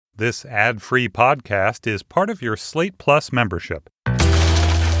This ad-free podcast is part of your Slate Plus membership. Dear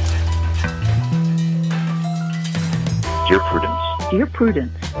Prudence. Dear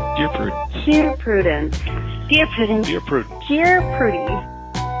Prudence. Dear Prudence. Dear Prudence. Dear Prudence. Dear Prudence. Dear Prudy.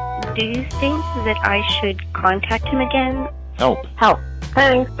 Do you think that I should contact him again? Help. Help.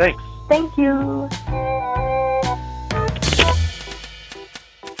 Thanks. Thanks. Thank you.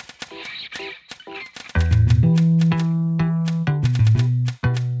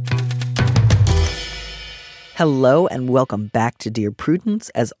 Hello and welcome back to Dear Prudence.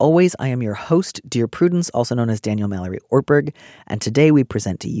 As always, I am your host, Dear Prudence, also known as Daniel Mallory Ortberg, and today we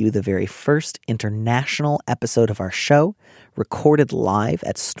present to you the very first international episode of our show, recorded live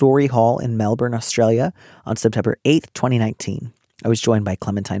at Story Hall in Melbourne, Australia on September 8th, 2019. I was joined by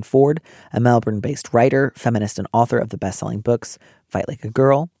Clementine Ford, a Melbourne-based writer, feminist, and author of the best-selling books Fight Like a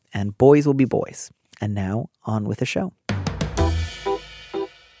Girl and Boys Will Be Boys. And now, on with the show.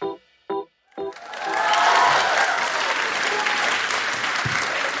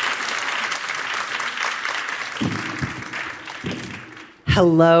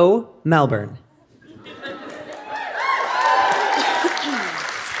 Hello, Melbourne.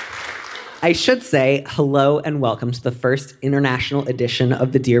 I should say hello and welcome to the first international edition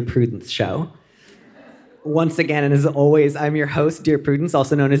of the Dear Prudence show. Once again, and as always, I'm your host, Dear Prudence,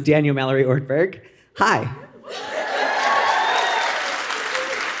 also known as Daniel Mallory Ortberg. Hi.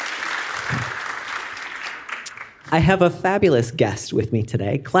 I have a fabulous guest with me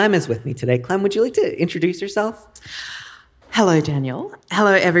today. Clem is with me today. Clem, would you like to introduce yourself? Hello, Daniel.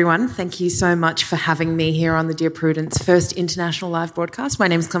 Hello, everyone. Thank you so much for having me here on the Dear Prudence first international live broadcast. My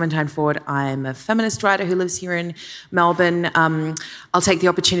name is Clementine Ford. I'm a feminist writer who lives here in Melbourne. I'll take the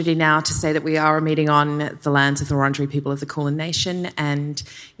opportunity now to say that we are meeting on the lands of the Wurundjeri people of the Kulin Nation. And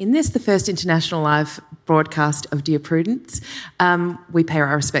in this, the first international live broadcast of Dear Prudence, we pay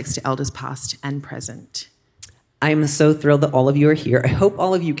our respects to elders past and present. I'm so thrilled that all of you are here. I hope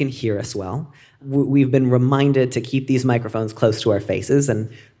all of you can hear us well. We've been reminded to keep these microphones close to our faces,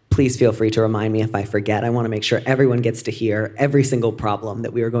 and please feel free to remind me if I forget. I want to make sure everyone gets to hear every single problem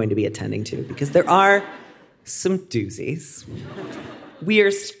that we are going to be attending to, because there are some doozies. We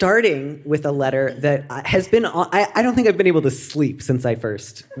are starting with a letter that has been on... I don't think I've been able to sleep since I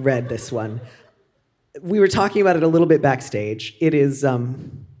first read this one. We were talking about it a little bit backstage. It is... I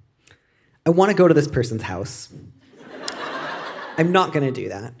want to go to this person's house. I'm not going to do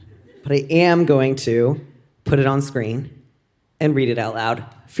that. But I am going to put it on screen and read it out loud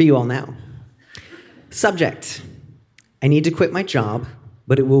for you all now. Subject: I need to quit my job,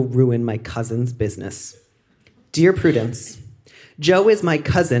 but it will ruin my cousin's business. Dear Prudence, Joe is my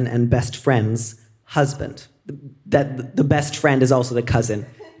cousin and best friend's husband. The best friend is also the cousin.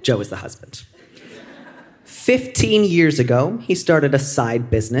 Joe is the husband. 15 years ago, he started a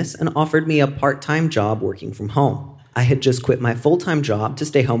side business and offered me a part-time job working from home. I had just quit my full-time job to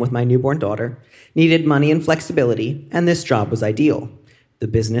stay home with my newborn daughter, needed money and flexibility, and this job was ideal. The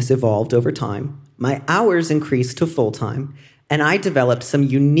business evolved over time. My hours increased to full-time, and I developed some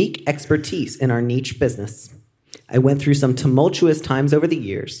unique expertise in our niche business. I went through some tumultuous times over the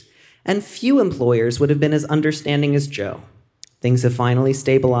years, and few employers would have been as understanding as Joe. Things have finally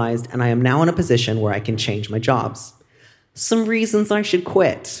stabilized, and I am now in a position where I can change my jobs. Some reasons I should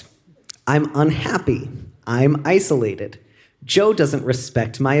quit. I'm unhappy. I'm isolated. Joe doesn't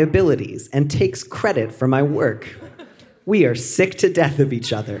respect my abilities and takes credit for my work. We are sick to death of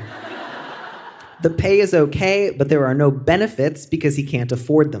each other. The pay is okay, but there are no benefits because he can't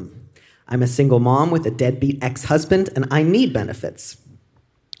afford them. I'm a single mom with a deadbeat ex-husband, and I need benefits.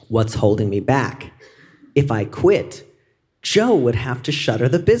 What's holding me back? If I quit, Joe would have to shutter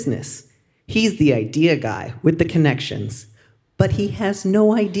the business. He's the idea guy with the connections, but he has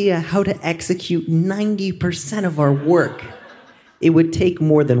no idea how to execute 90% of our work. It would take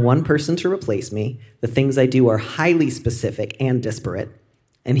more than one person to replace me. The things I do are highly specific and disparate,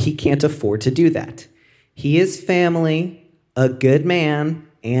 and he can't afford to do that. He is family, a good man,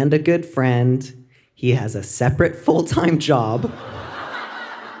 and a good friend. He has a separate full-time job,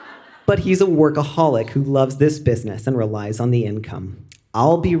 but he's a workaholic who loves this business and relies on the income.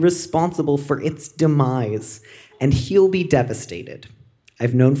 I'll be responsible for its demise, and he'll be devastated.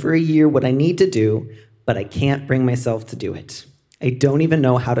 I've known for a year what I need to do, but I can't bring myself to do it. I don't even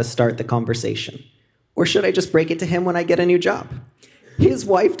know how to start the conversation. Or should I just break it to him when I get a new job? His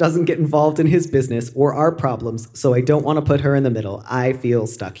wife doesn't get involved in his business or our problems, so I don't want to put her in the middle. I feel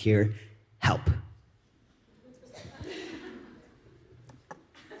stuck here. Help.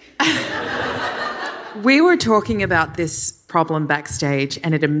 We were talking about this problem backstage,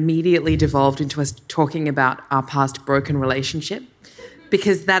 and it immediately devolved into us talking about our past broken relationship.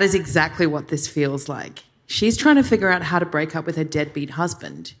 because that is exactly what this feels like. She's trying to figure out how to break up with her deadbeat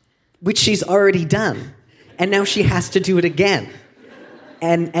husband. Which she's already done. And now she has to do it again.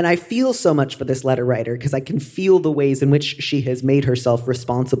 And I feel so much for this letter writer because I can feel the ways in which she has made herself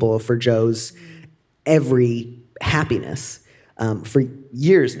responsible for Joe's every happiness for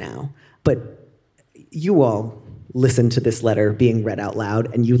years now. But you all listened to this letter being read out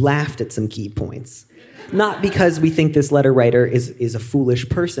loud and you laughed at some key points. Not because we think this letter writer is a foolish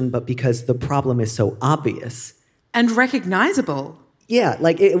person, but because the problem is so obvious. And recognizable. Yeah,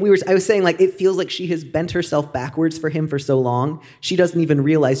 I was saying, it feels like she has bent herself backwards for him for so long, she doesn't even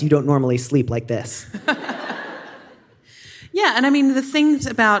realize you don't normally sleep like this. Yeah, and I mean, the things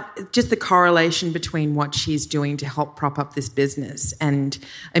about just the correlation between what she's doing to help prop up this business. And,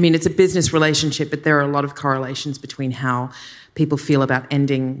 I mean, it's a business relationship, but there are a lot of correlations between how people feel about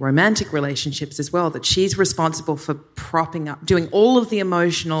ending romantic relationships as well, that she's responsible for propping up, doing all of the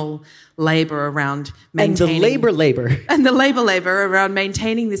emotional labour around maintaining... And the labour around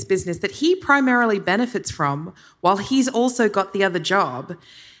maintaining this business that he primarily benefits from while he's also got the other job.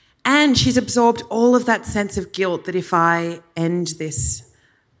 And she's absorbed all of that sense of guilt that if I end this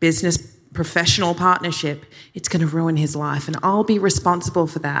business professional partnership, it's going to ruin his life and I'll be responsible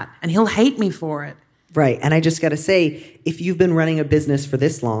for that and he'll hate me for it. Right, and I just got to say, if you've been running a business for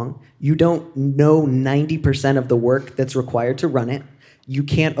this long, you don't know 90% of the work that's required to run it. You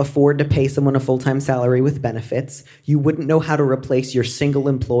can't afford to pay someone a full-time salary with benefits. You wouldn't know how to replace your single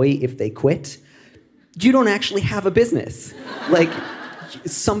employee if they quit. You don't actually have a business.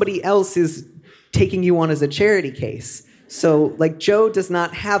 Somebody else is taking you on as a charity case. So, Joe does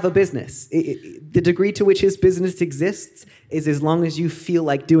not have a business. The degree to which his business exists is as long as you feel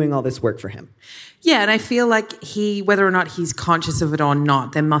like doing all this work for him. Yeah, and I feel like whether or not he's conscious of it or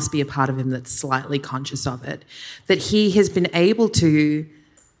not, there must be a part of him that's slightly conscious of it, that he has been able to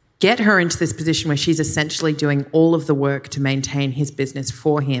get her into this position where she's essentially doing all of the work to maintain his business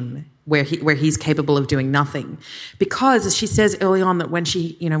for him, where he's capable of doing nothing. Because, as she says early on, that when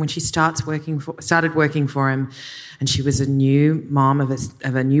she started working for him, and she was a new mom of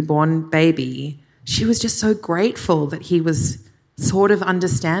a newborn baby, she was just so grateful that he was sort of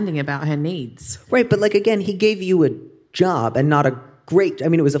understanding about her needs. Right, but again, he gave you a job and not a great,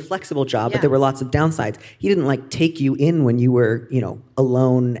 it was a flexible job, but there were lots of downsides. He didn't take you in when you were,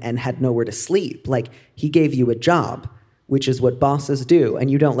 alone and had nowhere to sleep. He gave you a job, which is what bosses do. And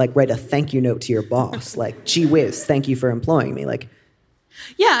you don't write a thank you note to your boss. Gee whiz, thank you for employing me.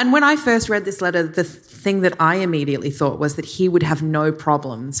 Yeah, and when I first read this letter, the thing that I immediately thought was that he would have no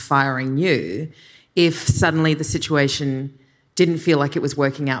problems firing you if suddenly the situation didn't feel like it was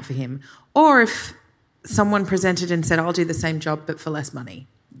working out for him. Or if someone presented and said, I'll do the same job but for less money.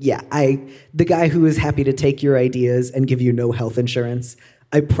 Yeah, the guy who is happy to take your ideas and give you no health insurance,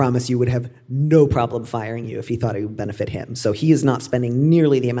 I promise you would have no problem firing you if he thought it would benefit him. So he is not spending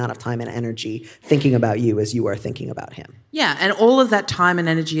nearly the amount of time and energy thinking about you as you are thinking about him. Yeah, and all of that time and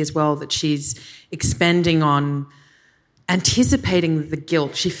energy as well that she's expending on anticipating the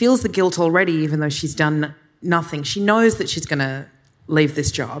guilt. She feels the guilt already, even though she's done nothing. She knows that she's going to leave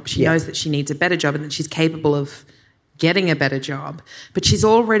this job. She knows that she needs a better job and that she's capable of getting a better job. But she's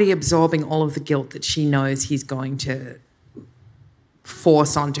already absorbing all of the guilt that she knows he's going to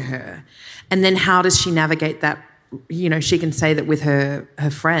force onto her. And then how does she navigate that? She can say that with her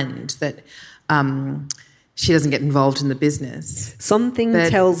friend that she doesn't get involved in the business. Something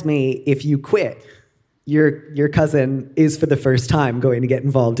tells me if you quit, your cousin is for the first time going to get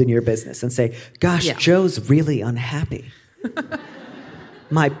involved in your business and say, gosh, Joe's really unhappy.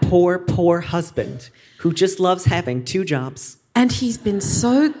 My poor, poor husband who just loves having 2 jobs. And he's been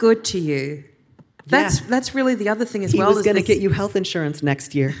so good to you. That's really the other thing as well. He was going to get you health insurance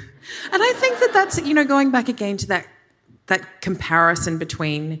next year. And I think that's, going back again to that comparison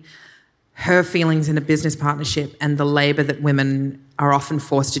between her feelings in a business partnership and the labour that women are often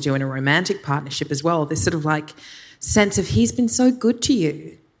forced to do in a romantic partnership as well. This sort of sense of he's been so good to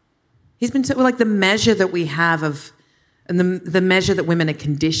you. He's been so, the measure that we have of, and the measure that women are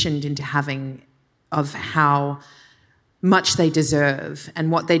conditioned into having of how much they deserve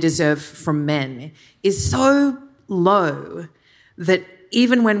and what they deserve from men is so low that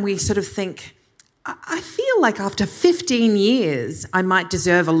even when we sort of think, I feel like after 15 years, I might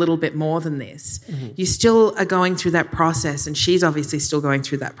deserve a little bit more than this. Mm-hmm. You still are going through that process, and she's obviously still going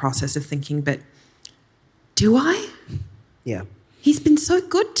through that process of thinking, but do I? Yeah. He's been so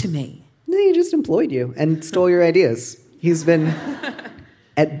good to me. No, he just employed you and stole your ideas. He's been,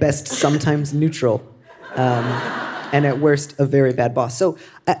 at best, sometimes neutral. and at worst, a very bad boss. So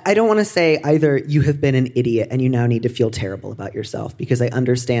I don't want to say either you have been an idiot and you now need to feel terrible about yourself, because I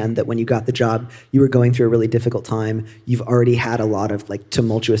understand that when you got the job, you were going through a really difficult time. You've already had a lot of like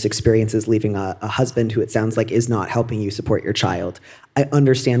tumultuous experiences leaving a husband who it sounds like is not helping you support your child. I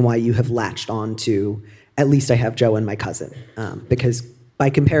understand why you have latched on to, at least I have Joe and my cousin, because by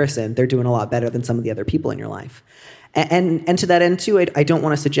comparison, they're doing a lot better than some of the other people in your life. And to that end, too, I don't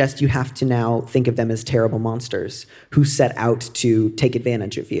want to suggest you have to now think of them as terrible monsters who set out to take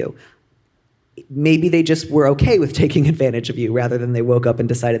advantage of you. Maybe they just were okay with taking advantage of you rather than they woke up and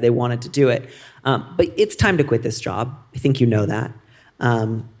decided they wanted to do it. But it's time to quit this job. I think you know that.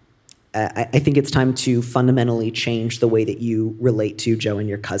 I think it's time to fundamentally change the way that you relate to Joe and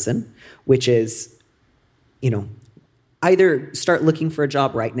your cousin, which is, either start looking for a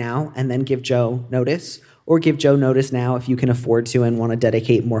job right now and then give Joe notice, or give Joe notice now if you can afford to and want to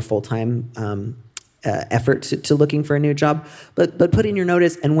dedicate more full-time effort to looking for a new job. But put in your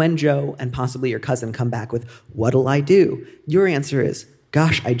notice, and when Joe and possibly your cousin come back with, what'll I do? Your answer is,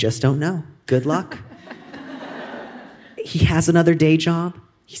 gosh, I just don't know. Good luck. He has another day job.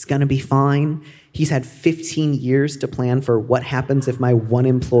 He's going to be fine. He's had 15 years to plan for what happens if my one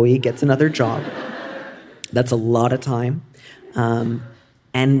employee gets another job. That's a lot of time.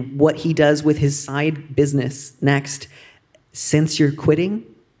 And what he does with his side business next, since you're quitting,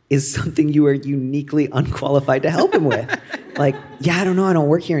 is something you are uniquely unqualified to help him with. Like, I don't know, I don't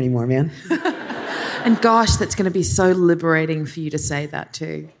work here anymore, man. And gosh, that's going to be so liberating for you to say that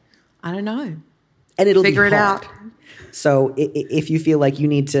too. I don't know. And it'll figure it out. So if you feel like you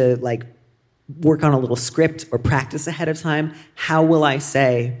need to work on a little script or practice ahead of time, how will I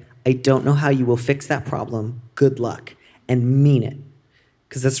say, I don't know how you will fix that problem. Good luck. And mean it.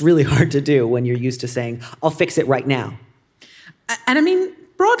 Because that's really hard to do when you're used to saying, I'll fix it right now. And I mean,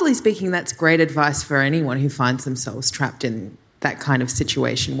 broadly speaking, that's great advice for anyone who finds themselves trapped in that kind of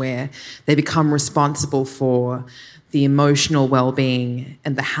situation where they become responsible for the emotional well-being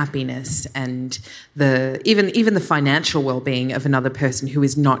and the happiness and even the financial well-being of another person who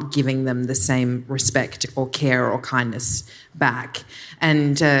is not giving them the same respect or care or kindness back.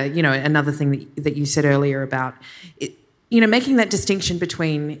 And, another thing that you said earlier about it, making that distinction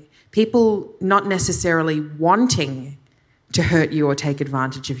between people not necessarily wanting to hurt you or take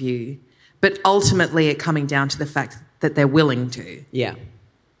advantage of you, but ultimately it coming down to the fact that they're willing to. Yeah.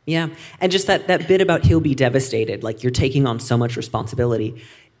 Yeah. And just that bit about he'll be devastated, like you're taking on so much responsibility.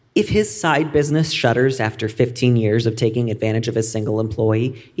 If his side business shutters after 15 years of taking advantage of his single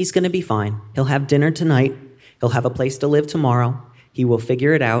employee, he's going to be fine. He'll have dinner tonight. He'll have a place to live tomorrow. He will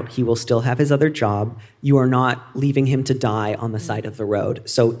figure it out. He will still have his other job. You are not leaving him to die on the side of the road.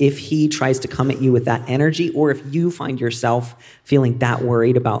 So if he tries to come at you with that energy, or if you find yourself feeling that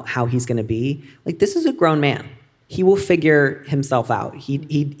worried about how he's going to be, this is a grown man. He will figure himself out.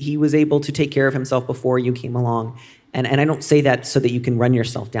 He was able to take care of himself before you came along. And I don't say that so that you can run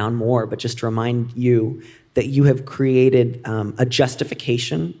yourself down more, but just to remind you that you have created a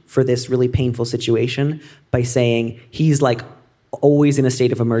justification for this really painful situation by saying he's always in a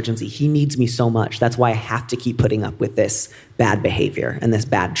state of emergency. He needs me so much. That's why I have to keep putting up with this bad behavior and this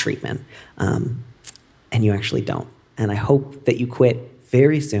bad treatment. And you actually don't. And I hope that you quit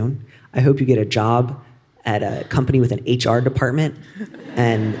very soon. I hope you get a job at a company with an HR department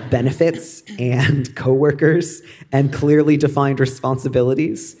and benefits and coworkers and clearly defined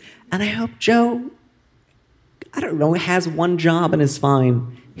responsibilities. And I hope Joe, has one job and is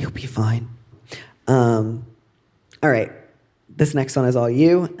fine. He'll be fine. All right. This next one is all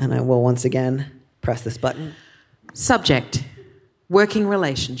you, and I will once again press this button. Subject, working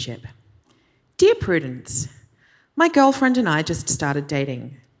relationship. Dear Prudence, my girlfriend and I just started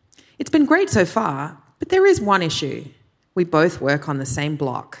dating. It's been great so far, but there is one issue. We both work on the same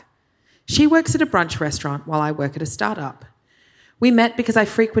block. She works at a brunch restaurant while I work at a startup. We met because I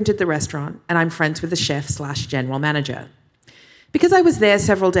frequented the restaurant and I'm friends with the chef/general manager. Because I was there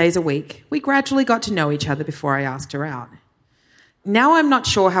several days a week, we gradually got to know each other before I asked her out. Now I'm not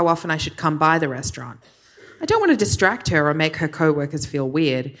sure how often I should come by the restaurant. I don't want to distract her or make her co-workers feel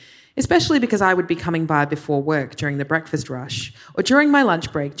weird, especially because I would be coming by before work during the breakfast rush or during my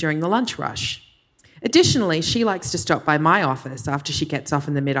lunch break during the lunch rush. Additionally, she likes to stop by my office after she gets off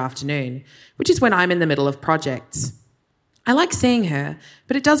in the mid-afternoon, which is when I'm in the middle of projects. I like seeing her,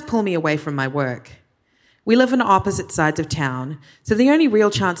 but it does pull me away from my work. We live on opposite sides of town, so the only real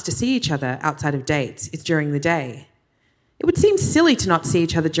chance to see each other outside of dates is during the day. It would seem silly to not see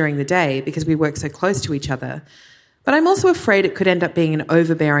each other during the day because we work so close to each other, but I'm also afraid it could end up being an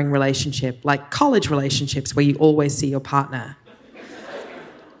overbearing relationship, like college relationships where you always see your partner.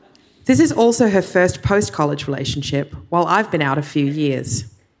 This is also her first post-college relationship, while I've been out a few years.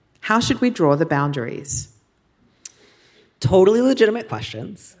 How should we draw the boundaries? Totally legitimate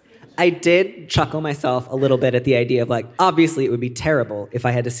questions. I did chuckle myself a little bit at the idea of like, obviously it would be terrible if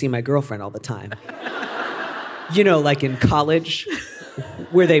I had to see my girlfriend all the time. You know, like in college,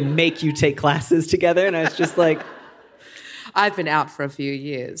 where they make you take classes together, and I was just like... I've been out for a few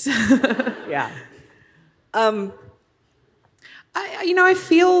years. Yeah. I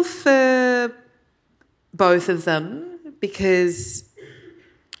feel for both of them because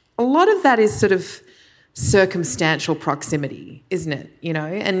a lot of that is sort of circumstantial proximity, isn't it? You know,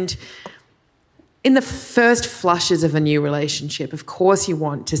 and in the first flushes of a new relationship, of course you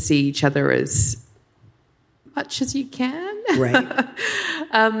want to see each other as much as you can. Right.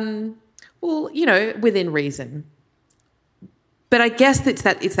 Well, you know, within reason. But I guess it's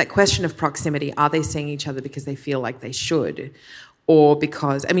that question of proximity. Are they seeing each other because they feel like they should, or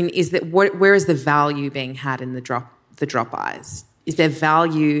because where is the value being had in the drop-bys? Is there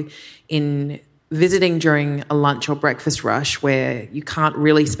value in visiting during a lunch or breakfast rush where you can't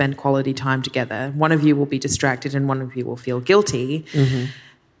really spend quality time together? One of you will be distracted and one of you will feel guilty. Mm-hmm.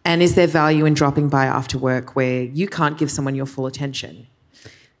 And is there value in dropping by after work where you can't give someone your full attention?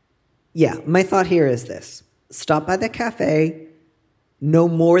 Yeah, my thought here is this: stop by the cafe. No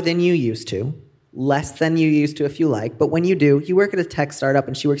more than you used to, less than you used to if you like. But when you do, you work at a tech startup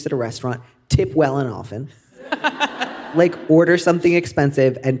and she works at a restaurant, tip well and often. Like, order something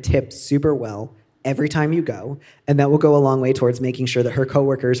expensive and tip super well every time you go. And that will go a long way towards making sure that her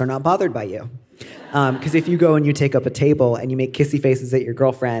coworkers are not bothered by you. Because if you go and you take up a table and you make kissy faces at your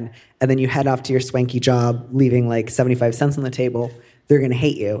girlfriend and then you head off to your swanky job, leaving like 75 cents on the table, they're going to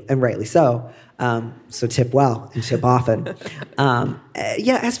hate you, and rightly so. So tip well and tip often.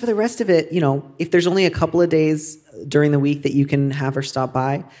 As for the rest of it, you know, if there's only a couple of days during the week that you can have her stop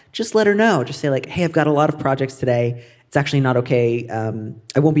by, just let her know. Just say like, hey, I've got a lot of projects today. It's actually not okay.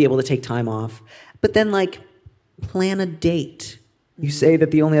 I won't be able to take time off. But then like, plan a date. You say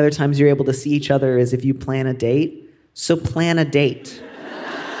that the only other times you're able to see each other is if you plan a date. So plan a date.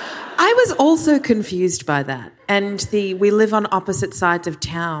 I was also confused by that. And we live on opposite sides of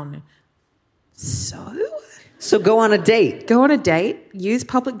town. So go on a date. Go on a date. Use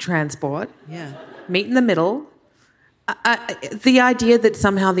public transport. Yeah. Meet in the middle. The idea that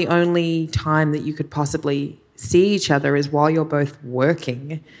somehow the only time that you could possibly see each other is while you're both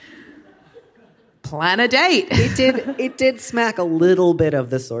working. Plan a date. It did smack a little bit of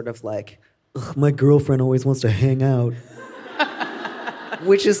the sort of like, ugh, my girlfriend always wants to hang out.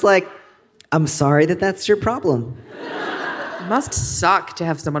 Which is like, I'm sorry that's your problem. It must suck to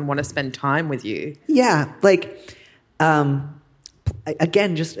have someone want to spend time with you. Yeah, like,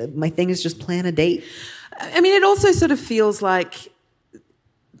 again, just my thing is just plan a date. I mean, it also sort of feels like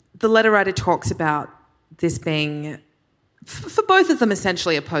the letter writer talks about this being, for both of them,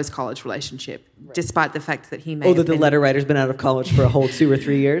 essentially a post-college relationship, right, despite the fact that he may have that the letter writer's been out of college for a whole 2 or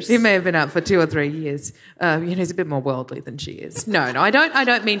 3 years? He may have been out for 2 or 3 years. He's a bit more worldly than she is. No, I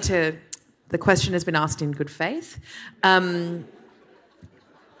don't mean to... The question has been asked in good faith. But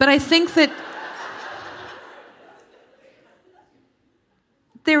I think that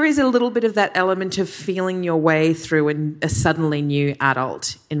there is a little bit of that element of feeling your way through a suddenly new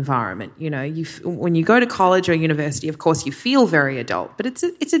adult environment. You know, when you go to college or university, of course, you feel very adult, but it's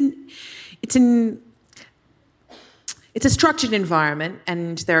a structured environment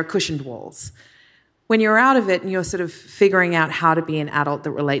and there are cushioned walls. When you're out of it and you're sort of figuring out how to be an adult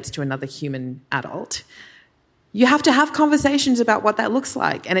that relates to another human adult, you have to have conversations about what that looks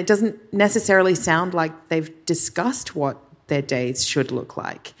like. And it doesn't necessarily sound like they've discussed what their days should look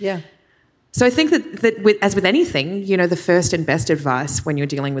like. Yeah. So I think that as with anything, you know, the first and best advice when you're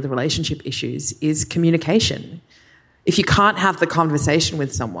dealing with relationship issues is communication. If you can't have the conversation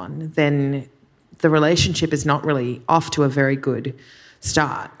with someone, then the relationship is not really off to a very good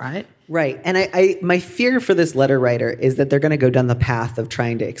start, right? Right. And I my fear for this letter writer is that they're going to go down the path of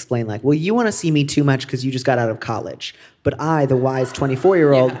trying to explain like, well, you want to see me too much because you just got out of college. But I, the wise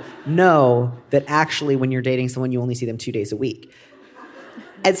 24-year-old, know that actually when you're dating someone, you only see them 2 days a week.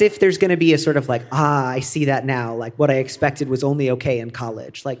 As if there's going to be a sort of like, I see that now. Like what I expected was only okay in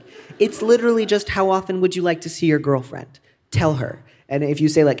college. Like it's literally just how often would you like to see your girlfriend? Tell her. And if you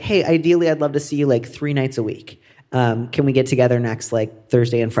say like, hey, ideally I'd love to see you like 3 nights a week. Can we get together next like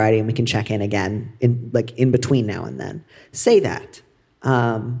Thursday and Friday and we can check in again in between now and then? Say that.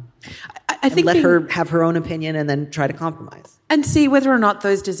 I think let her have her own opinion and then try to compromise. And see whether or not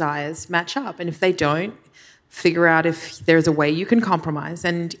those desires match up. And if they don't, figure out if there's a way you can compromise.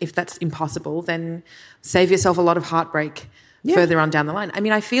 And if that's impossible, then save yourself a lot of heartbreak further on down the line. I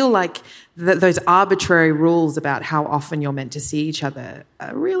mean, I feel like those arbitrary rules about how often you're meant to see each other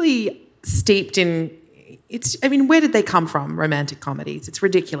are really steeped in... where did they come from, romantic comedies? It's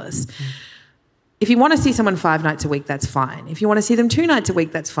ridiculous. If you want to see someone 5 nights a week, that's fine. If you want to see them 2 nights a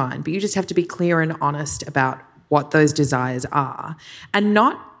week, that's fine. But you just have to be clear and honest about what those desires are and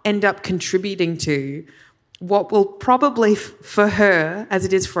not end up contributing to what will probably, for her, as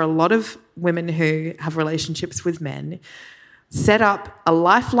it is for a lot of women who have relationships with men, set up a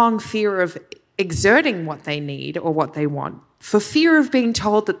lifelong fear of exerting what they need or what they want for fear of being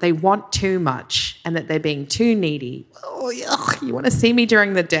told that they want too much and that they're being too needy. Oh, yuck, you want to see me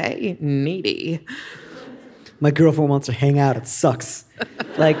during the day? Needy. My girlfriend wants to hang out. It sucks.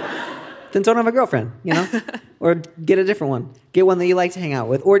 Like, then don't have a girlfriend, Or get a different one. Get one that you like to hang out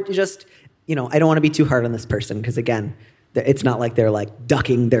with. Or just, I don't want to be too hard on this person because, again, it's not like they're, like,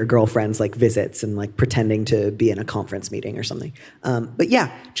 ducking their girlfriend's, like, visits and, like, pretending to be in a conference meeting or something. But,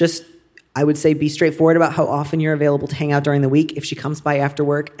 yeah, just... I would say be straightforward about how often you're available to hang out during the week. If she comes by after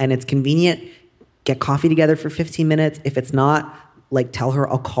work and it's convenient, get coffee together for 15 minutes. If it's not, like, tell her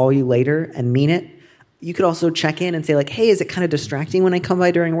I'll call you later and mean it. You could also check in and say, like, hey, is it kind of distracting when I come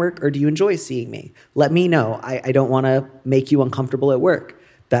by during work, or do you enjoy seeing me? Let me know. I don't want to make you uncomfortable at work.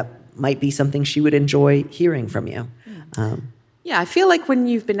 That might be something she would enjoy hearing from you. Yeah, I feel like when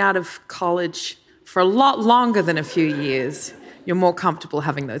you've been out of college for a lot longer than a few years, you're more comfortable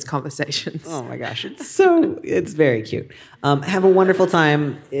having those conversations. Oh my gosh, it's very cute. Have a wonderful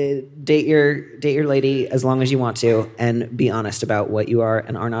time. Date your lady as long as you want to, and be honest about what you are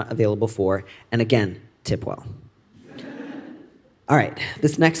and are not available for. And again, tip well. All right,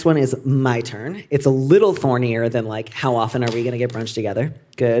 this next one is my turn. It's a little thornier than, like, how often are we going to get brunch together?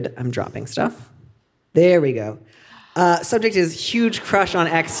 Good, I'm dropping stuff. There we go. Subject is huge crush on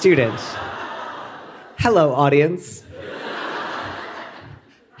ex-student. Hello, audience.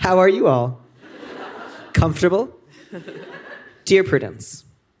 How are you all? Comfortable? Dear Prudence,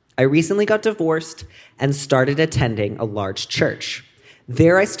 I recently got divorced and started attending a large church.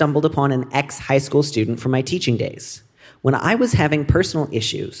 There I stumbled upon an ex-high school student from my teaching days. When I was having personal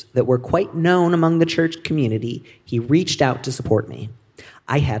issues that were quite known among the church community, he reached out to support me.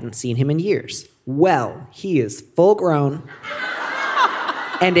 I hadn't seen him in years. Well, he is full grown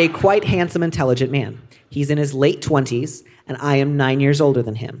and a quite handsome, intelligent man. He's in his late 20s, and I am 9 years older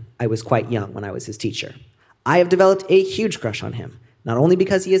than him. I was quite young when I was his teacher. I have developed a huge crush on him, not only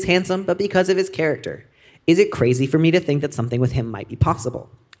because he is handsome, but because of his character. Is it crazy for me to think that something with him might be possible?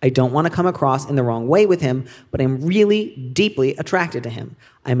 I don't want to come across in the wrong way with him, but I'm really deeply attracted to him.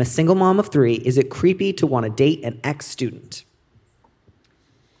 I'm a single mom of 3. Is it creepy to want to date an ex-student?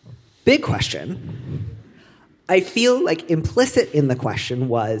 Big question. I feel like implicit in the question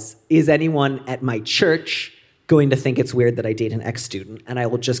was, is anyone at my church going to think it's weird that I date an ex-student? And I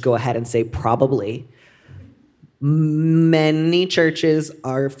will just go ahead and say probably. Many churches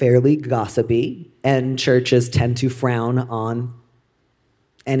are fairly gossipy, and churches tend to frown on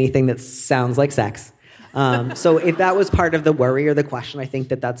anything that sounds like sex. So if that was part of the worry or the question, I think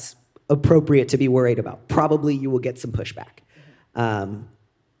that that's appropriate to be worried about. Probably you will get some pushback.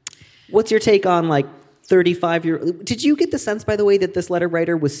 What's your take on, like, 35-year-old? Did you get the sense, by the way, that this letter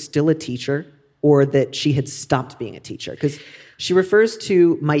writer was still a teacher, or that she had stopped being a teacher? Because she refers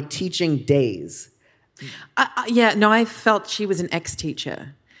to my teaching days. I felt she was an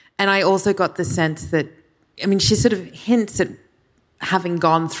ex-teacher. And I also got the sense that, she sort of hints at having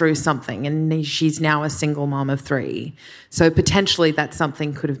gone through something, and she's now a single mom of 3. So potentially that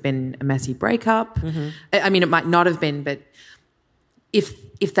something could have been a messy breakup. Mm-hmm. It might not have been, but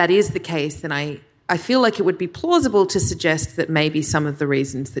if that is the case, then I feel like it would be plausible to suggest that maybe some of the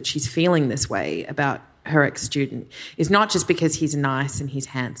reasons that she's feeling this way about her ex-student is not just because he's nice and he's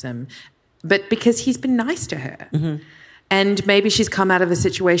handsome, but because he's been nice to her. Mm-hmm. And maybe she's come out of a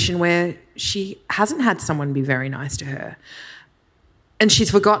situation where she hasn't had someone be very nice to her. And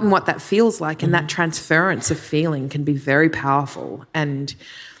she's forgotten what that feels like, and that transference of feeling can be very powerful. And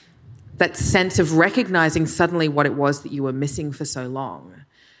that sense of recognizing suddenly what it was that you were missing for so long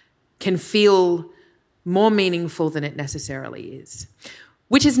can feel more meaningful than it necessarily is.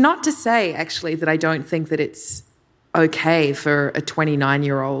 Which is not to say, actually, that I don't think that it's okay for a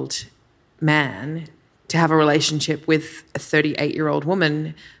 29-year-old man to have a relationship with a 38-year-old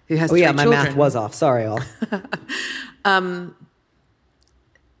woman who has 3 children. My math was off. Sorry, all.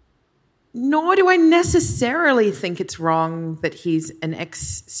 Nor do I necessarily think it's wrong that he's an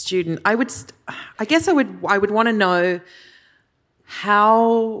ex-student. I guess I would want to know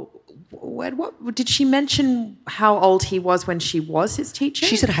what did she mention how old he was when she was his teacher?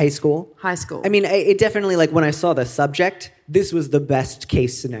 She said high school. High school. I mean, it definitely, like, when I saw the subject, this was the best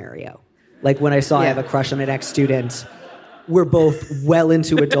case scenario. Like, when I saw I have a crush on an ex-student, we're both well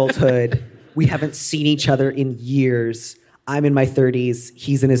into adulthood. We haven't seen each other in years. I'm in my 30s.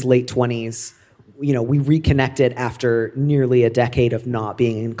 He's in his late 20s. You know, we reconnected after nearly a decade of not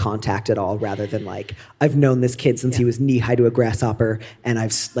being in contact at all, rather than, like, I've known this kid since he was knee-high to a grasshopper, and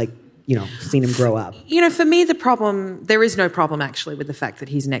I've, like, you know, seen him grow up. You know, for me, there is no problem, actually, with the fact that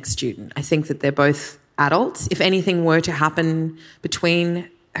he's an ex-student. I think that they're both adults. If anything were to happen between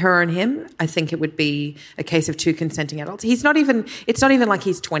her and him, I think it would be a case of two consenting adults. It's not even like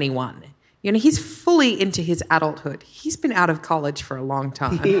he's 21. You know, he's fully into his adulthood. He's been out of college for a long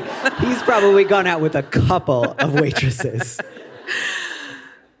time. He's probably gone out with a couple of waitresses.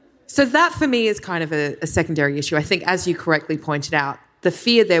 So that, for me, is kind of a secondary issue. I think, as you correctly pointed out, the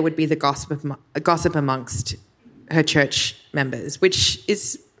fear there would be the gossip amongst her church members, which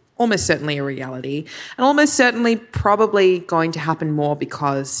is almost certainly a reality, and almost certainly probably going to happen more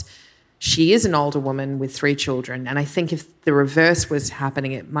because she is an older woman with 3 children. And I think if the reverse was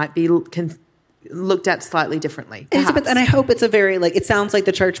happening, it might be looked at slightly differently. Elizabeth, and I hope it's it sounds like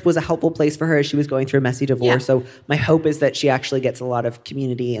the church was a helpful place for her as she was going through a messy divorce. Yeah. So my hope is that she actually gets a lot of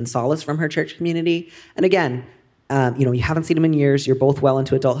community and solace from her church community. And again, you know, you haven't seen him in years. You're both well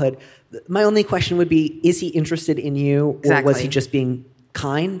into adulthood. My only question would be, is he interested in you, or was he just being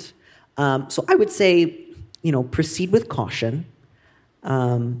kind? So I would say, you know, proceed with caution.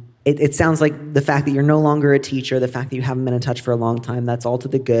 It sounds like the fact that you're no longer a teacher, the fact that you haven't been in touch for a long time, that's all to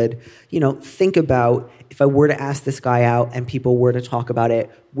the good. You know, think about, if I were to ask this guy out and people were to talk about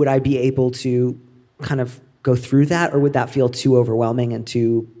it, would I be able to kind of go through that, or would that feel too overwhelming and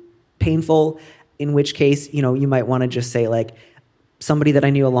too painful? In which case, you know, you might want to just say, like, somebody that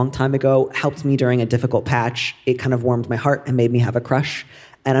I knew a long time ago helped me during a difficult patch. It kind of warmed my heart and made me have a crush.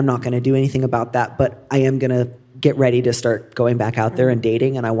 And I'm not going to do anything about that, but I am going to get ready to start going back out there and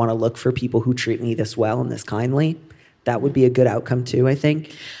dating, and I want to look for people who treat me this well and this kindly. That would be a good outcome too, I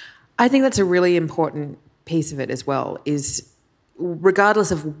think. I think that's a really important piece of it as well, is regardless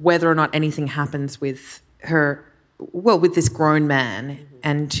of whether or not anything happens with her, well, with this grown man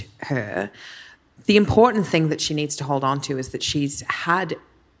and her, the important thing that she needs to hold on to is that she's had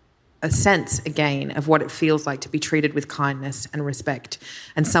a sense, again, of what it feels like to be treated with kindness and respect,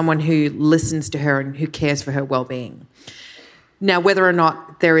 and someone who listens to her and who cares for her well-being. Now, whether or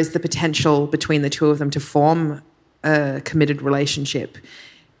not there is the potential between the two of them to form a committed relationship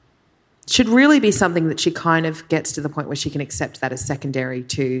should really be something that she kind of gets to the point where she can accept that as secondary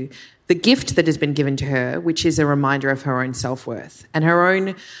to the gift that has been given to her, which is a reminder of her own self-worth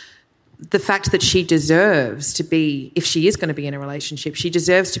and the fact that she deserves to be, if she is going to be in a relationship, she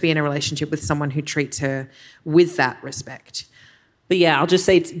deserves to be in a relationship with someone who treats her with that respect. But yeah, I'll just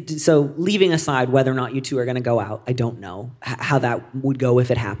say, so leaving aside whether or not you two are going to go out, I don't know how that would go if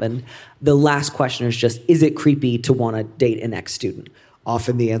it happened. The last question is just, is it creepy to want to date an ex-student?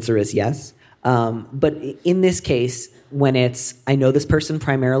 Often the answer is yes. But in this case, when it's, I know this person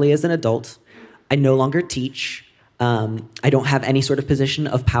primarily as an adult, I no longer teach, I don't have any sort of position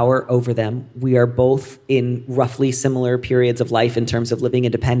of power over them. We are both in roughly similar periods of life in terms of living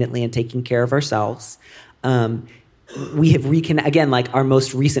independently and taking care of ourselves. We have again, like, our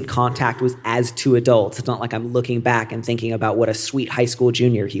most recent contact was as 2 adults. It's not like I'm looking back and thinking about what a sweet high school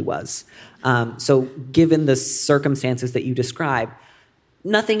junior he was. So given the circumstances that you describe,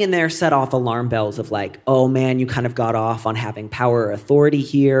 nothing in there set off alarm bells of like, oh man, you kind of got off on having power or authority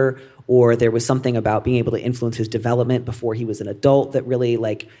here, or there was something about being able to influence his development before he was an adult that really,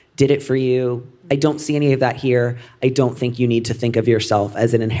 like, did it for you. I don't see any of that here. I don't think you need to think of yourself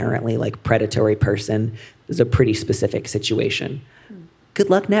as an inherently, like, predatory person. This is a pretty specific situation. Good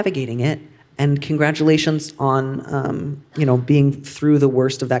luck navigating it, and congratulations on, being through the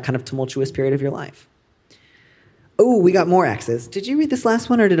worst of that kind of tumultuous period of your life. Oh, we got more X's. Did you read this last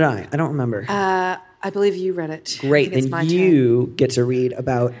one, or did I? I don't remember. I believe you read it. Great. Then you get to read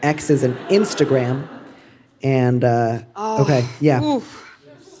about X's and Instagram. And, okay, yeah. Oof.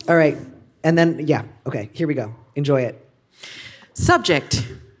 All right. And then, yeah, okay, here we go. Enjoy it. Subject: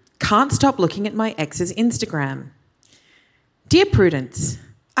 can't stop looking at my ex's Instagram. Dear Prudence,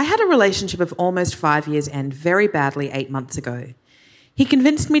 I had a relationship of almost 5 years end very badly 8 months ago. He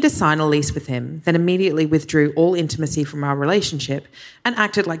convinced me to sign a lease with him, then immediately withdrew all intimacy from our relationship and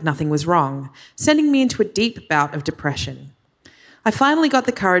acted like nothing was wrong, sending me into a deep bout of depression. I finally got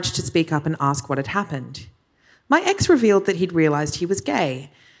the courage to speak up and ask what had happened. My ex revealed that he'd realised he was gay,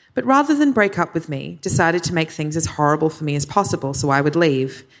 but rather than break up with me, decided to make things as horrible for me as possible so I would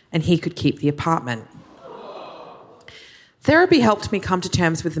leave and he could keep the apartment. Therapy helped me come to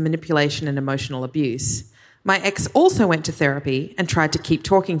terms with the manipulation and emotional abuse. My ex also went to therapy and tried to keep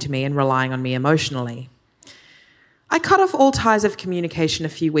talking to me and relying on me emotionally. I cut off all ties of communication a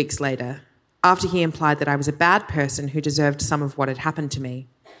few weeks later, after he implied that I was a bad person who deserved some of what had happened to me.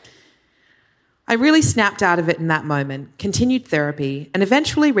 I really snapped out of it in that moment, continued therapy, and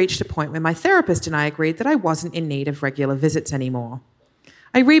eventually reached a point where my therapist and I agreed that I wasn't in need of regular visits anymore.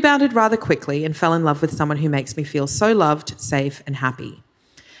 I rebounded rather quickly and fell in love with someone who makes me feel so loved, safe, and happy.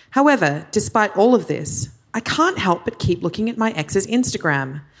 However, despite all of this, I can't help but keep looking at my ex's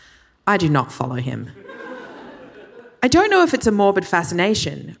Instagram. I do not follow him. I don't know if it's a morbid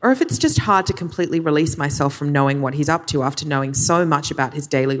fascination or if it's just hard to completely release myself from knowing what he's up to after knowing so much about his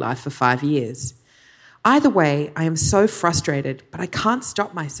daily life for 5 years. Either way, I am so frustrated, but I can't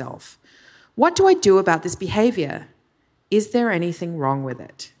stop myself. What do I do about this behaviour? Is there anything wrong with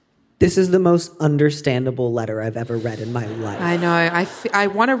it? This is the most understandable letter I've ever read in my life. I know. I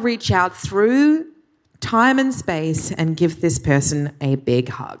want to reach out through time and space and give this person a big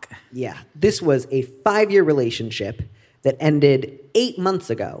hug. Yeah. This was a 5-year relationship that ended 8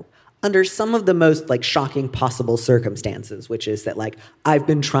 months ago under some of the most shocking possible circumstances, which is that I've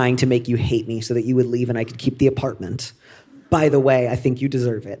been trying to make you hate me so that you would leave and I could keep the apartment. By the way, I think you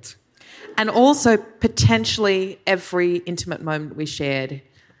deserve it. And also potentially every intimate moment we shared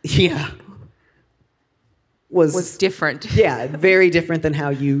was different. Yeah, very different than how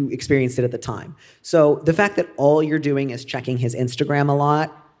you experienced it at the time. So the fact that all you're doing is checking his Instagram a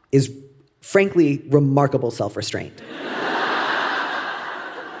lot is frankly remarkable self-restraint.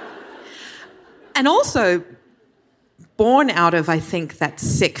 And also born out of, I think, that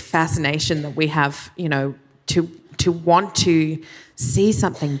sick fascination that we have, to want to see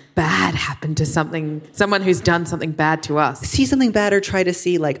something bad happen to someone who's done something bad to us. See something bad or try to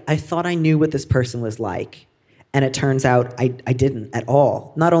see, I thought I knew what this person was like, and it turns out I didn't at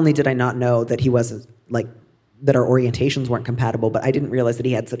all. Not only did I not know that he wasn't, that our orientations weren't compatible, but I didn't realize that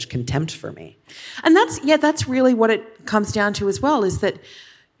he had such contempt for me. And that's really what it comes down to as well, is that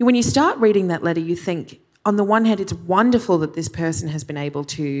when you start reading that letter, you think, on the one hand, it's wonderful that this person has been able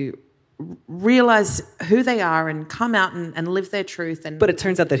to realize who they are and come out and live their truth. But it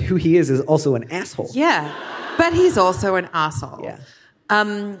turns out that who he is also an asshole. Yeah, but he's also an asshole. Yeah.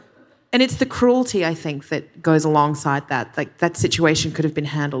 And it's the cruelty, I think, that goes alongside that. That situation could have been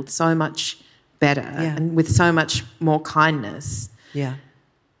handled so much better and with so much more kindness. Yeah.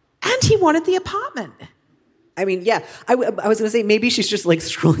 And he wanted the apartment. I mean, yeah, I was going to say maybe she's just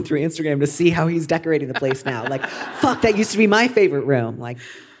scrolling through Instagram to see how he's decorating the place now. Fuck, that used to be my favorite room.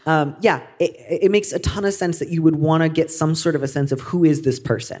 It makes a ton of sense that you would want to get some sort of a sense of who is this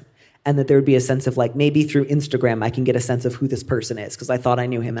person, and that there would be a sense of maybe through Instagram I can get a sense of who this person is because I thought I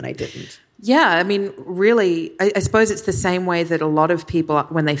knew him and I didn't. Yeah, I mean, really, I suppose it's the same way that a lot of people,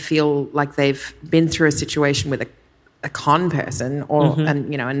 when they feel like they've been through a situation with a con person or a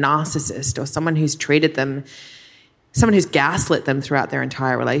narcissist or someone who's treated them, someone who's gaslit them throughout their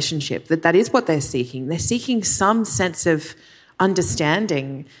entire relationship, that is what they're seeking. They're seeking some sense of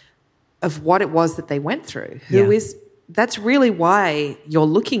understanding of what it was that they went through. That's really why you're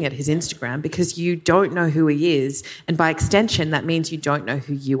looking at his Instagram, because you don't know who he is, and by extension that means you don't know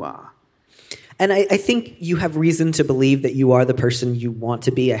who you are. And I think you have reason to believe that you are the person you want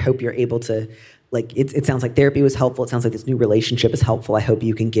to be. I hope you're able to, it sounds like therapy was helpful. It sounds like this new relationship is helpful. I hope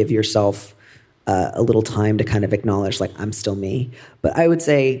you can give yourself a little time to kind of acknowledge, I'm still me. But I would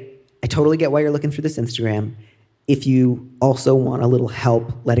say I totally get why you're looking through this Instagram. If you also want a little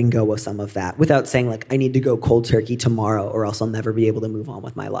help letting go of some of that without saying I need to go cold turkey tomorrow or else I'll never be able to move on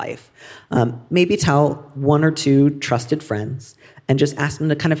with my life. Maybe tell 1 or 2 trusted friends and just ask them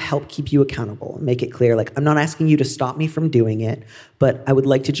to kind of help keep you accountable and make it clear, I'm not asking you to stop me from doing it, but I would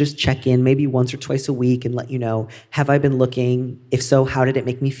like to just check in maybe once or twice a week and let you know, have I been looking? If so, how did it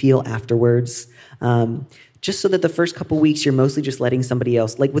make me feel afterwards? Just so that the first couple weeks you're mostly just letting somebody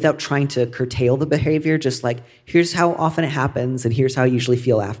else, without trying to curtail the behavior, just here's how often it happens and here's how I usually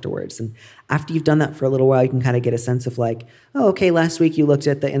feel afterwards. And after you've done that for a little while, you can kind of get a sense of oh, okay, last week you looked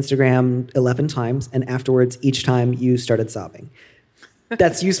at the Instagram 11 times and afterwards each time you started sobbing.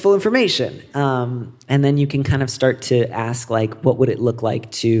 That's useful information. And then you can kind of start to ask, what would it look like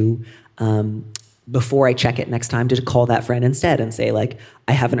to... before I check it next time, to call that friend instead and say,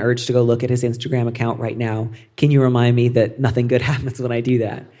 I have an urge to go look at his Instagram account right now. Can you remind me that nothing good happens when I do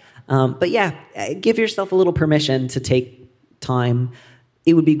that? But yeah, give yourself a little permission to take time.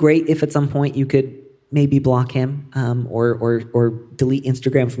 It would be great if at some point you could maybe block him or delete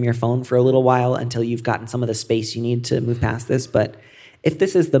Instagram from your phone for a little while until you've gotten some of the space you need to move past this. But if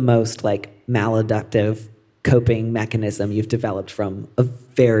this is the most like maladaptive coping mechanism you've developed from a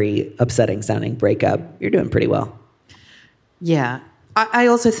very upsetting sounding breakup, you're doing pretty well. Yeah. I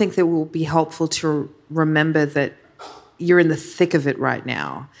also think that it will be helpful to remember that you're in the thick of it right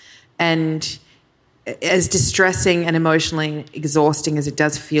now. And as distressing and emotionally exhausting as it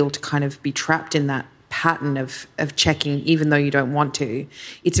does feel to kind of be trapped in that pattern of checking even though you don't want to,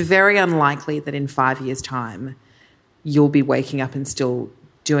 it's very unlikely that in 5 years' time you'll be waking up and still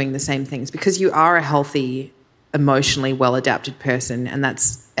doing the same things, because you are a healthy, emotionally well-adapted person, and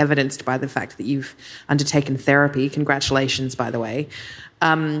that's evidenced by the fact that you've undertaken therapy. Congratulations, by the way.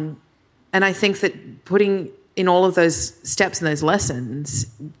 And I think that putting in all of those steps and those lessons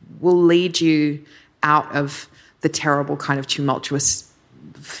will lead you out of the terrible kind of tumultuous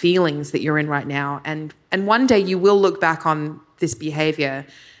feelings that you're in right now. And one day you will look back on this behavior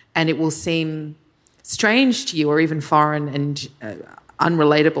and it will seem strange to you or even foreign and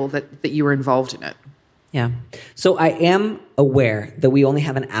unrelatable that you were involved in it. Yeah. So I am aware that we only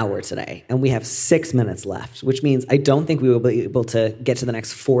have an hour today and we have 6 minutes left, which means I don't think we will be able to get to the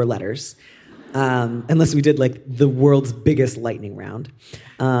next 4 letters unless we did like the world's biggest lightning round.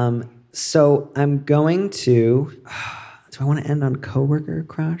 So I'm going to... Do I want to end on coworker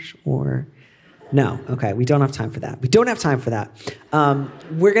crush or... No. Okay. We don't have time for that.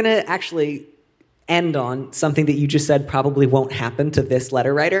 We're going to actually end on something that you just said probably won't happen to this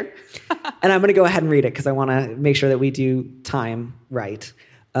letter writer. And I'm going to go ahead and read it because I want to make sure that we do time right.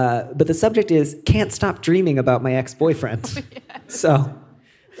 But the subject is, can't stop dreaming about my ex-boyfriend. So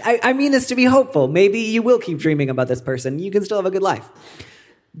I mean this to be hopeful. Maybe you will keep dreaming about this person. You can still have a good life.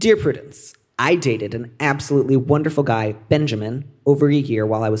 Dear Prudence, I dated an absolutely wonderful guy, Benjamin, over a year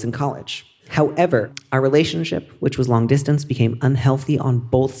while I was in college. However, our relationship, which was long distance, became unhealthy on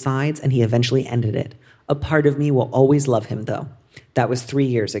both sides, and he eventually ended it. A part of me will always love him, though. That was 3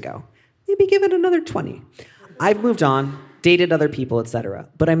 years ago. Maybe give it another 20. I've moved on, dated other people, etc.,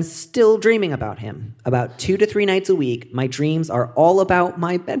 but I'm still dreaming about him. About 2 to 3 nights a week, my dreams are all about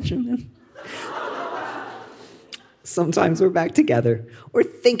my Benjamin. Sometimes we're back together, or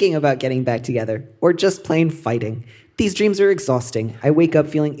thinking about getting back together, or just plain fighting. These dreams are exhausting. I wake up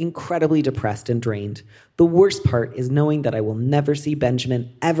feeling incredibly depressed and drained. The worst part is knowing that I will never see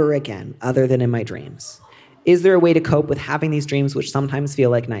Benjamin ever again, other than in my dreams. Is there a way to cope with having these dreams which sometimes feel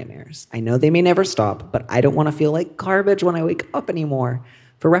like nightmares? I know they may never stop, but I don't want to feel like garbage when I wake up anymore.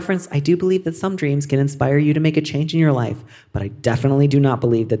 For reference, I do believe that some dreams can inspire you to make a change in your life, but I definitely do not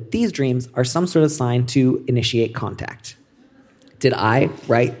believe that these dreams are some sort of sign to initiate contact. Did I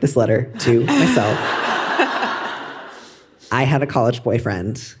write this letter to myself? I had a college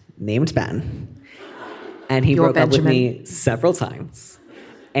boyfriend named Ben, and he broke up with me several times.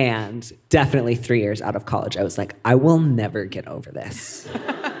 And definitely 3 years out of college, I was like, I will never get over this.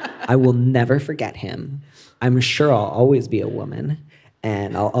 I will never forget him. I'm sure I'll always be a woman.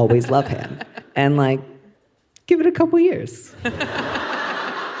 And I'll always love him. And, like, give it a couple years.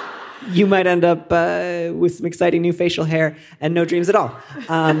 You might end up with some exciting new facial hair and no dreams at all.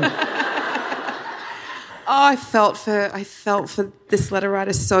 I felt for this letter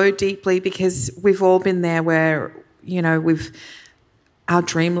writer so deeply, because we've all been there where, you know, our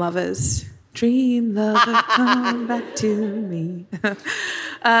dream lovers, come back to me.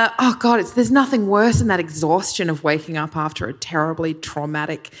 Oh God, there's nothing worse than that exhaustion of waking up after a terribly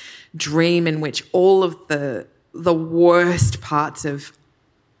traumatic dream in which all of the worst parts of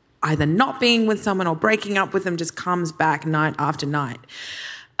either not being with someone or breaking up with them just comes back night after night.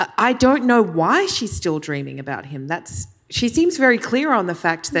 I don't know why she's still dreaming about him. She seems very clear on the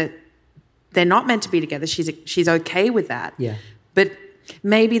fact that they're not meant to be together. She's okay with that. Yeah. But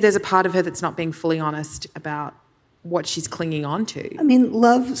maybe there's a part of her that's not being fully honest about what she's clinging on to. I mean,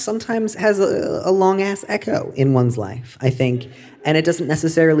 love sometimes has a long-ass echo in one's life, I think. And it doesn't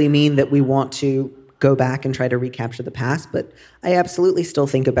necessarily mean that we want to go back and try to recapture the past, but I absolutely still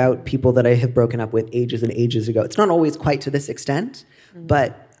think about people that I have broken up with ages and ages ago. It's not always quite to this extent,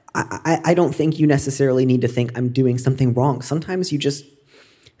 but I don't think you necessarily need to think I'm doing something wrong. Sometimes you just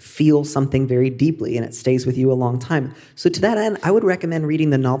feel something very deeply and it stays with you a long time. So to that end, I would recommend reading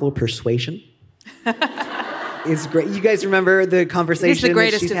the novel Persuasion. It's great. You guys remember the conversation it's the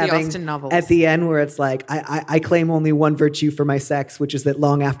greatest that she's of having the Austen novels. at the end where it's like, I claim only one virtue for my sex, which is that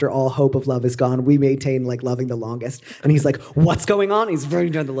long after all hope of love is gone, we maintain like loving the longest. And he's like, what's going on? He's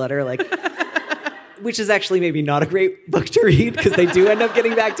writing down the letter, like, which is actually maybe not a great book to read because they do end up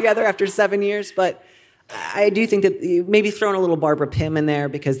getting back together after 7 years. But I do think that maybe throwing a little Barbara Pym in there,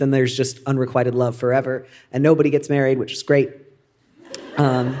 because then there's just unrequited love forever and nobody gets married, which is great.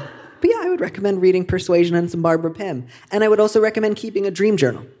 But yeah, I would recommend reading Persuasion and some Barbara Pym. And I would also recommend keeping a dream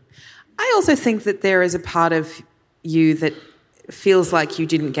journal. I also think that there is a part of you that feels like you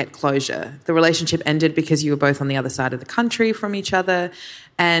didn't get closure. The relationship ended because you were both on the other side of the country from each other.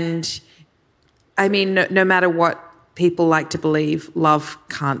 And I mean, no matter what people like to believe, love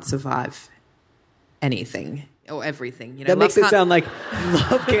can't survive anything or everything. You know, that makes it sound like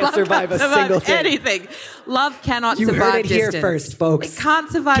love can't survive a single thing. Anything. Love cannot you survive heard it distance. Here first, folks. It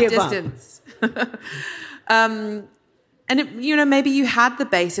can't survive Give distance. And maybe you had the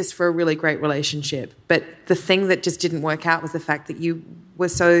basis for a really great relationship, but the thing that just didn't work out was the fact that you were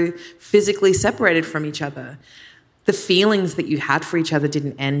so physically separated from each other. The feelings that you had for each other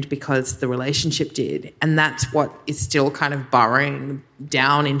didn't end because the relationship did. And that's what is still kind of burrowing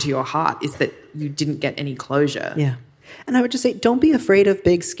down into your heart, is that you didn't get any closure. Yeah. And I would just say, don't be afraid of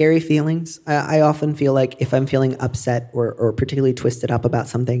big, scary feelings. I often feel like if I'm feeling upset or particularly twisted up about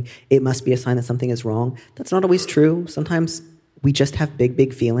something, it must be a sign that something is wrong. That's not always true. Sometimes we just have big,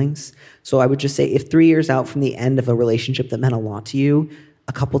 big feelings. So I would just say, if 3 years out from the end of a relationship that meant a lot to you,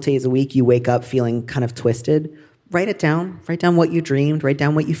 a couple days a week you wake up feeling kind of twisted, write it down. Write down what you dreamed. Write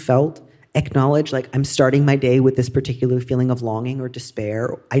down what you felt. Acknowledge, like, I'm starting my day with this particular feeling of longing or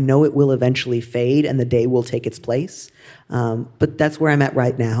despair. I know it will eventually fade and the day will take its place. But that's where I'm at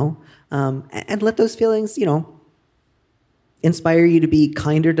right now. And let those feelings, inspire you to be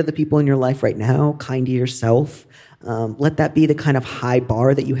kinder to the people in your life right now, kind to yourself. Let that be the kind of high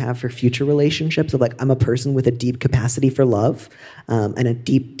bar that you have for future relationships of, like, I'm a person with a deep capacity for love and a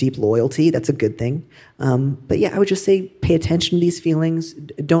deep, deep loyalty. That's a good thing. But yeah, I would just say pay attention to these feelings.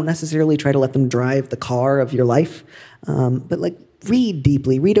 Don't necessarily try to let them drive the car of your life. But like, read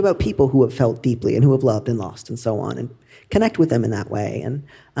deeply. Read about people who have felt deeply and who have loved and lost and so on, and connect with them in that way. And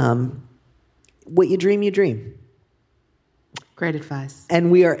what you dream, you dream. Great advice. And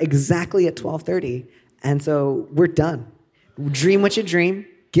we are exactly at 12:30. And so we're done. Dream what you dream.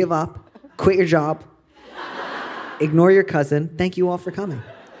 Give up. Quit your job. Ignore your cousin. Thank you all for coming.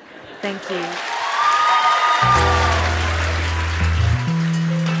 Thank you.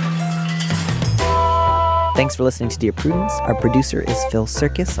 Thanks for listening to Dear Prudence. Our producer is Phil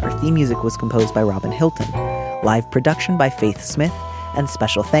Serkis. Our theme music was composed by Robin Hilton. Live production by Faith Smith. And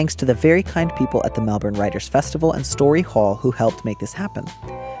special thanks to the very kind people at the Melbourne Writers Festival and Story Hall who helped make this happen.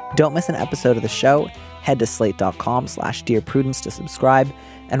 Don't miss an episode of the show. Head to slate.com/Dear Prudence to subscribe.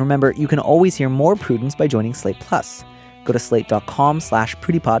 And remember, you can always hear more Prudence by joining Slate Plus. Go to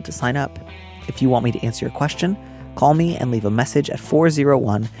slate.com/PrudyPod to sign up. If you want me to answer your question, call me and leave a message at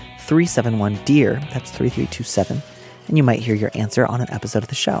 401-371-DEAR. That's 3327. And you might hear your answer on an episode of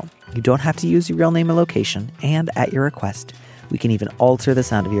the show. You don't have to use your real name or location. And at your request, we can even alter the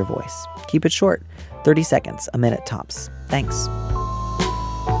sound of your voice. Keep it short, 30 seconds, a minute tops. Thanks.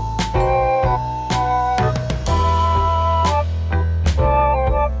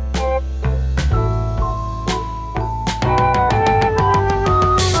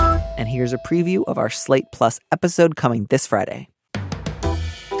 And here's a preview of our Slate Plus episode coming this Friday.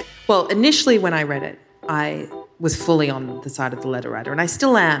 Well, initially when I read it, I was fully on the side of the letter writer, and I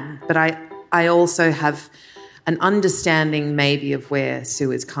still am, but I also have an understanding maybe of where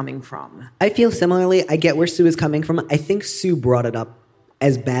Sue is coming from. I feel similarly. I get where Sue is coming from. I think Sue brought it up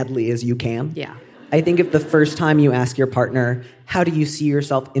as badly as you can. Yeah. I think if the first time you ask your partner, how do you see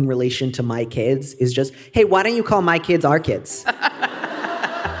yourself in relation to my kids, is just, hey, why don't you call my kids our kids?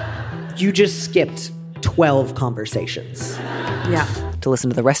 You just skipped 12 conversations. Yeah. To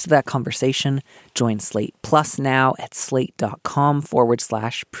listen to the rest of that conversation, join Slate Plus now at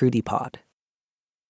slate.com/PrudyPod.